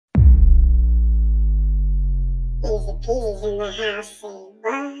Easy peasy's in the house, say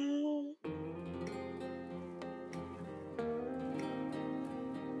what?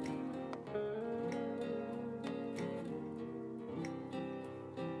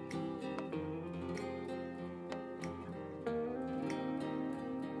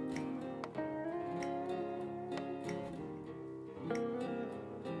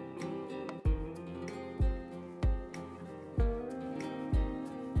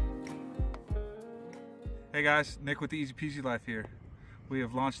 Hey guys, Nick with the Easy Peasy Life here. We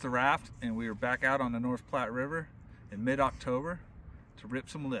have launched the raft and we are back out on the North Platte River in mid-October to rip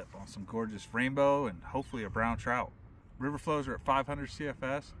some lip on some gorgeous rainbow and hopefully a brown trout. River flows are at 500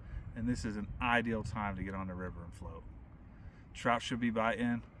 CFS and this is an ideal time to get on the river and float. Trout should be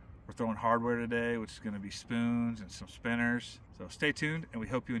biting. We're throwing hardware today, which is going to be spoons and some spinners. So stay tuned and we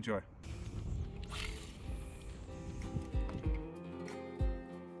hope you enjoy.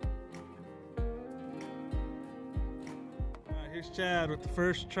 Here's Chad with the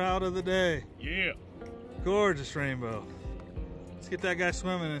first trout of the day. Yeah. Gorgeous rainbow. Let's get that guy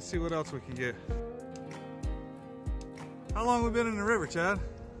swimming and see what else we can get. How long have we been in the river, Chad?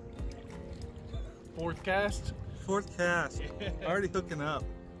 Fourth cast. Fourth cast. Yeah. Already hooking up.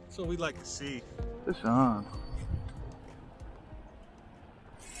 That's what we'd like to see. Fish on.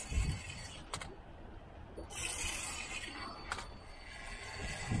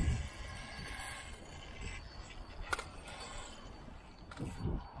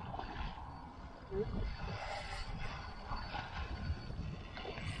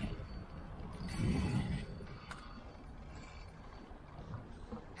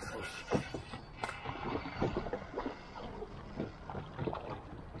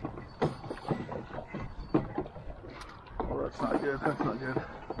 Oh, that's not good. That's not good.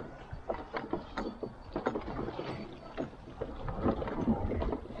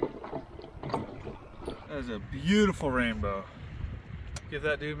 That is a beautiful rainbow. Give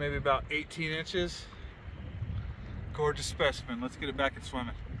that dude maybe about 18 inches. Gorgeous specimen. Let's get it back and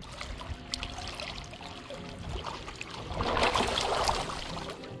swimming.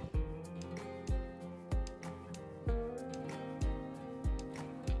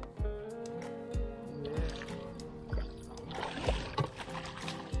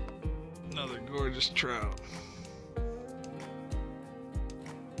 Another gorgeous trout.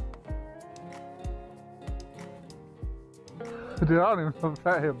 Dude, I don't even know if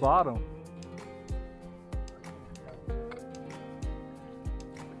that hit bottom.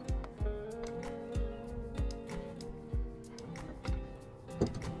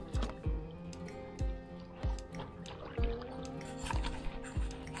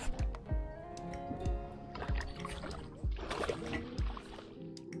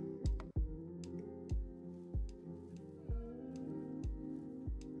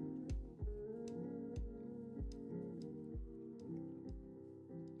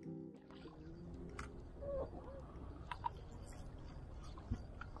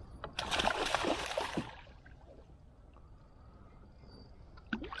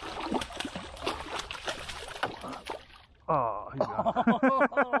 Oh, he's gone.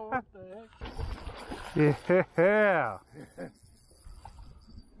 Oh, what the heck? Yeah.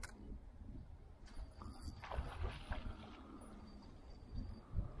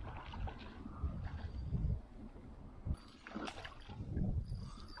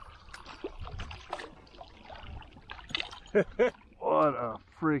 What a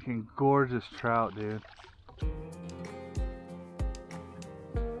freaking gorgeous trout, dude.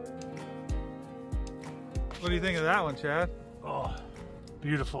 What do you think of that one, Chad? Oh,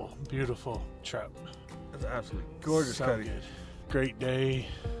 beautiful, beautiful trout. That's absolutely gorgeous So cutting. good. Great day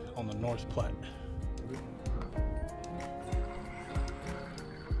on the North Platte.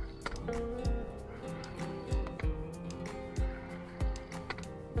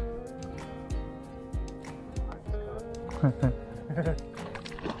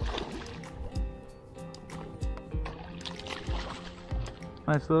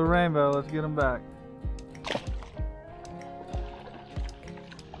 Nice little rainbow. Let's get him back.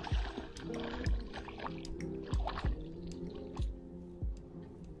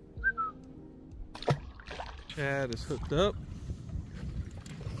 Chad is hooked up.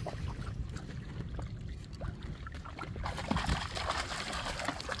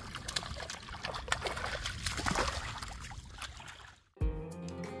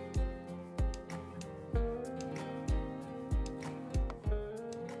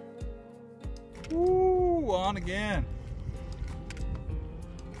 Woo, on again.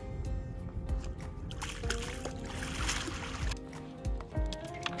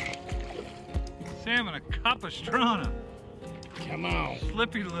 Salmon, a capistrano. Come on.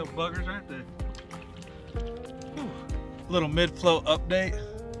 Slippy little buggers, aren't they? Whew. Little mid-float update.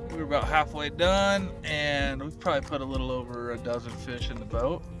 We were about halfway done, and we probably put a little over a dozen fish in the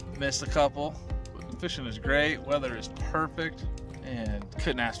boat. Missed a couple, but the fishing is great. Weather is perfect, and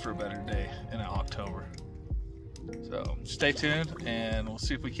couldn't ask for a better day in October. So stay tuned, and we'll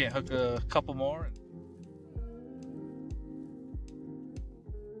see if we can't hook a couple more.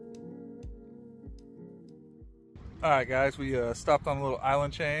 All right, guys, we stopped on a little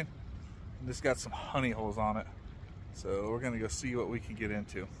island chain, and this got some honey holes on it. So we're gonna go see what we can get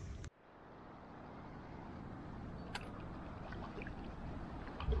into.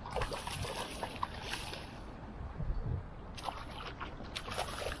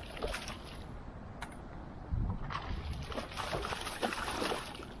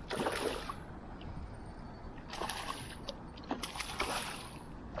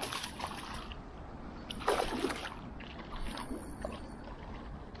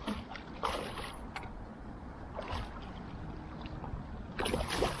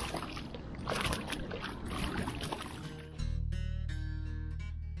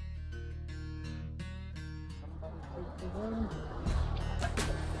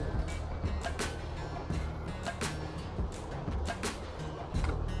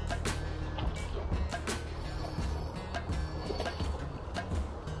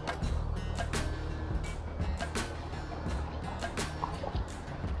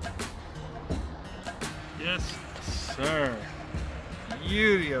 Yes, sir.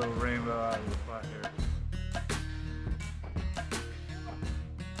 Beauty of a rainbow out of the flat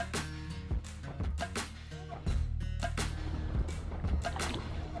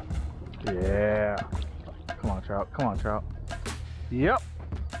here. Yeah. Come on, Trout. Come on, Trout. Yep.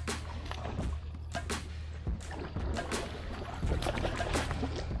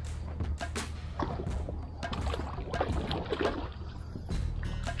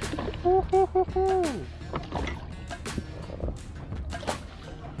 Woo-hoo-hoo-hoo.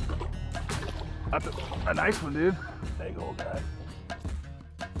 That's a nice one, dude. Big old guy.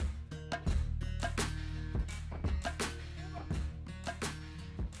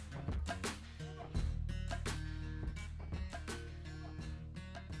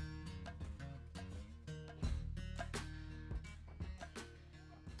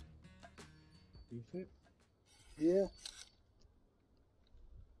 Decent? Yeah.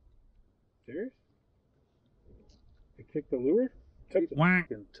 Serious? It kicked the lure? Took the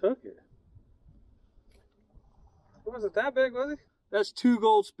and took it. Was it that big, was it? That's 2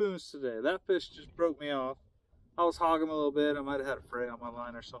 gold spoons today. That fish just broke me off. I was hogging a little bit. I might have had a fray on my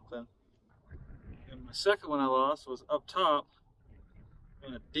line or something. And my second one I lost was up top.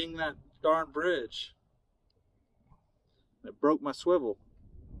 And it dinged that darn bridge. It broke my swivel.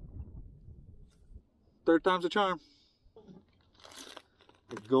 3rd time's a charm.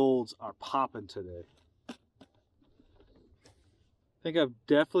 The golds are popping today. I think I've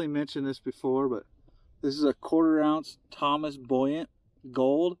definitely mentioned this before, but this is a 1/4 ounce Thomas Buoyant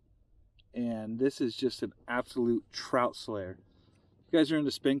gold, and this is just an absolute trout slayer. If you guys are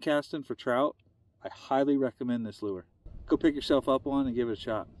into spin casting for trout, I highly recommend this lure. Go pick yourself up one and give it a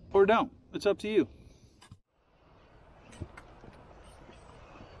shot. Or don't. It's up to you.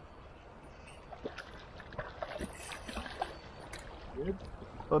 Good.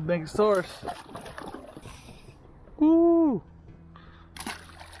 A big source. Woo!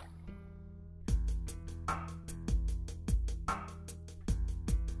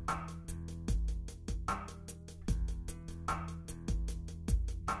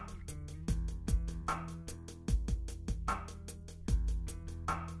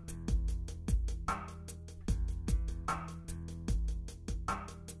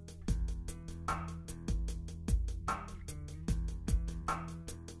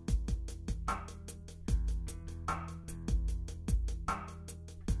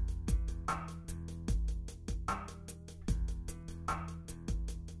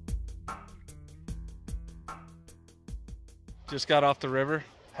 Just got off the river,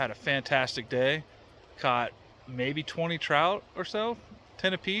 had a fantastic day. Caught maybe 20 trout or so,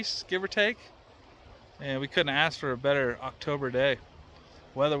 10 apiece, give or take. And we couldn't ask for a better October day.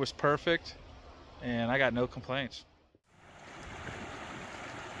 Weather was perfect, and I got no complaints.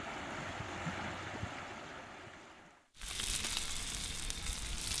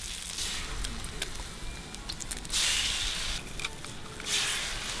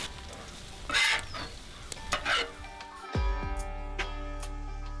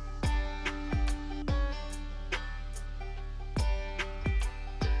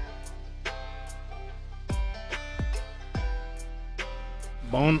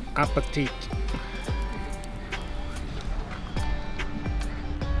 Bon appetit.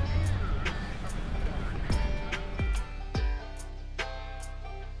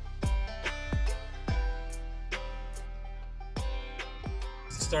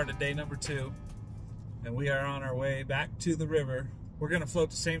 started day number 2, and we are on our way back to the river. We're going to float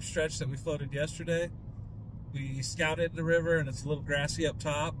the same stretch that we floated yesterday. We scouted the river, and it's a little grassy up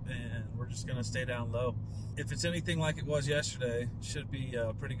top, and we're just going to stay down low. If it's anything like it was yesterday, it should be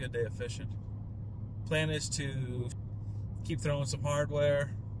a pretty good day of fishing. Plan is to keep throwing some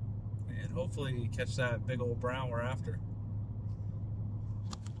hardware and hopefully catch that big old brown we're after.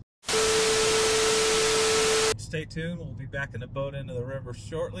 Stay tuned. We'll be back in the boat into the river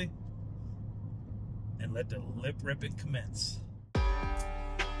shortly, and let the lip ripping commence.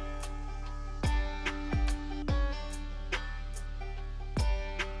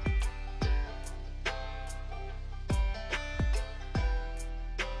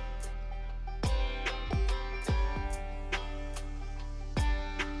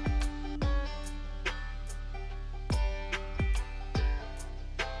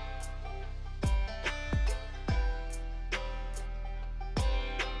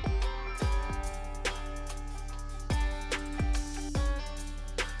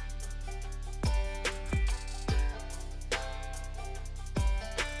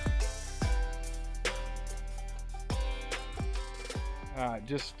 Alright,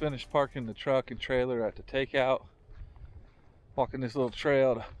 just finished parking the truck and trailer at the takeout. Walking this little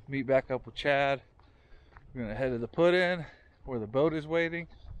trail to meet back up with Chad. We're gonna head to the put-in where the boat is waiting.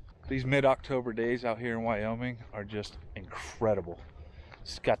 These mid-October days out here in Wyoming are just incredible.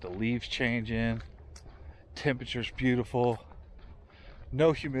 It's got the leaves changing, temperature's beautiful,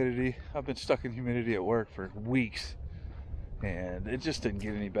 no humidity. I've been stuck in humidity at work for weeks, and it just didn't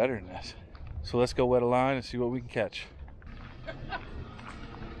get any better than this. So let's go wet a line and see what we can catch.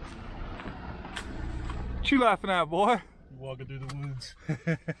 What you laughing at, boy? Walking through the woods.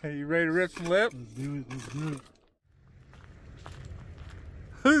 You ready to rip some lip? Let's do it. Let's do it.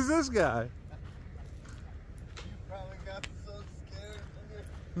 Who's this guy? You probably got so scared.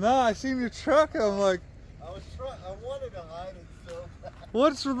 No, I seen your truck. I'm like, I wanted to hide it so bad.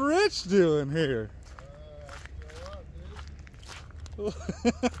 what's Rich doing here? Get one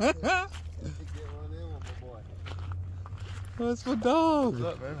in with my boy. That's my dog.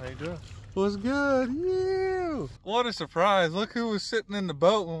 What's up, man? How you doing? What's good? You. What a surprise. Look who was sitting in the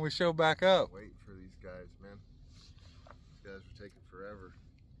boat when we showed back up. Waiting for these guys, man. These guys were taking forever.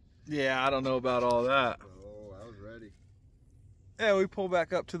 Yeah, I don't know about all that. Oh, I was ready. Yeah, we pull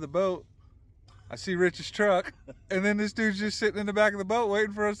back up to the boat. I see Rich's truck, and then this dude's just sitting in the back of the boat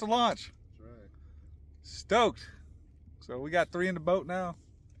waiting for us to launch. That's right. Stoked. So we got 3 in the boat now.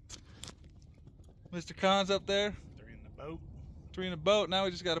 Mr. Khan's up there. 3 in the boat. 3 in the boat. Now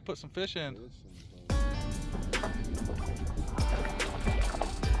we just got to put some fish in.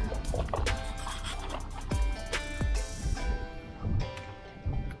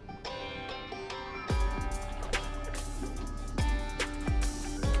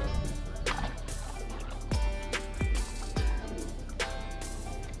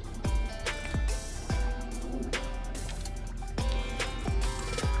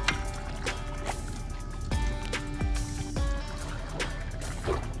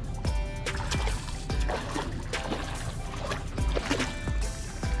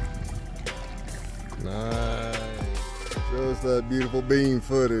 Nice. Show us that beautiful beam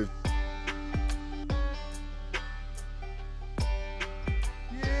footage.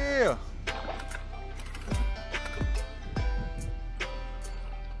 Yeah.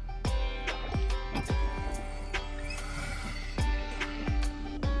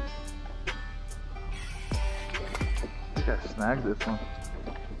 I think I snagged this one.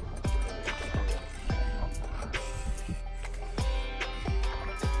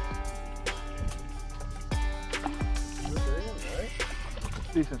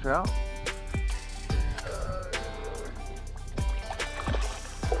 Decent trout.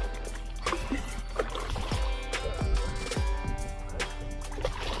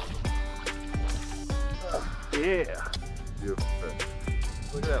 Yeah. Beautiful fish.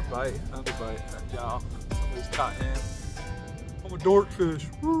 Look at that bite, underbite, that jaw. Somebody's caught him. I'm a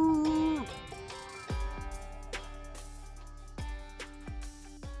dorkfish. Woo!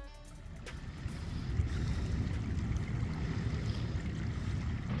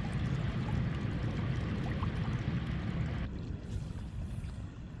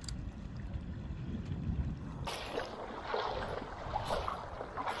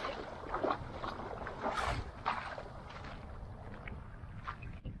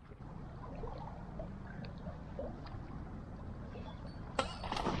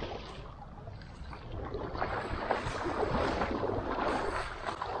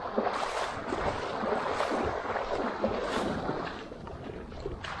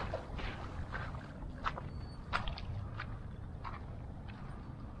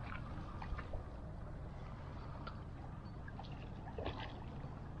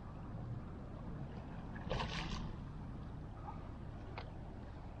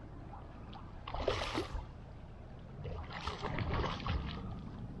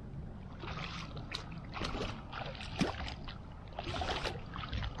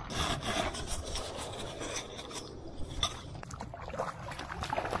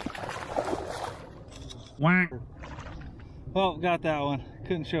 Well, got that one.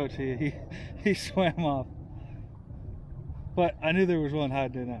 Couldn't show it to you. He swam off. But I knew there was one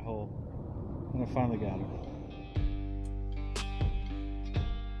hiding in that hole. And I finally got him.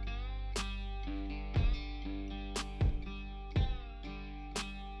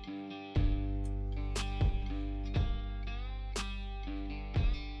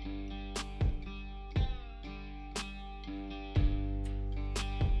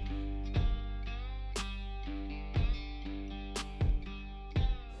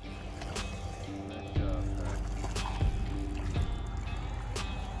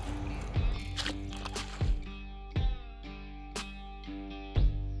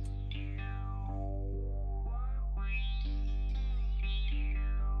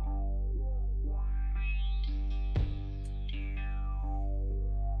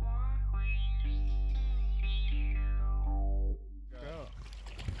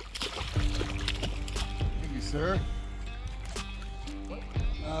 Thank you, sir.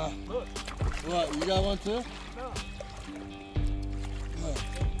 What? You got one too? No.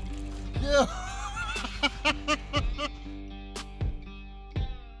 Yeah.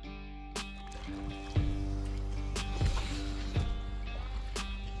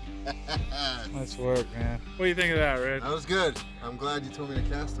 Nice work, man. What do you think of that, Red? That was good. I'm glad you told me to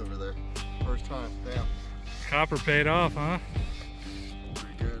cast over there. First time. Damn. Copper paid off, huh?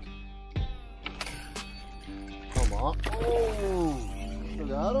 Pretty good. Come on. Oh! You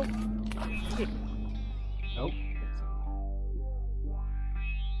got him? Nope.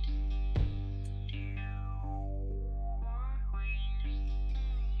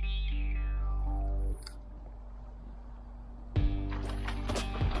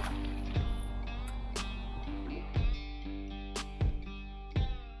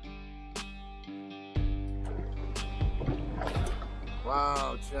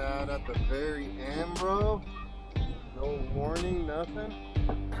 Wow, Chad, at the very end, bro. No warning, nothing.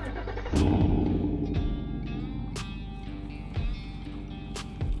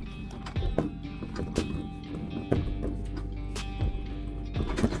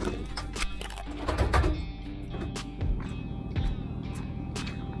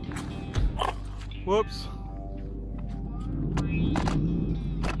 Whoops.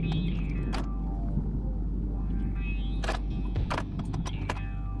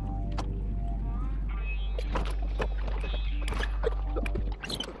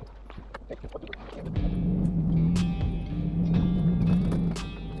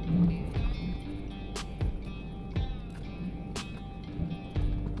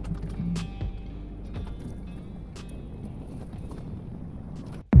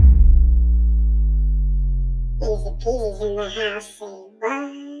 Easy peasy's in the house, say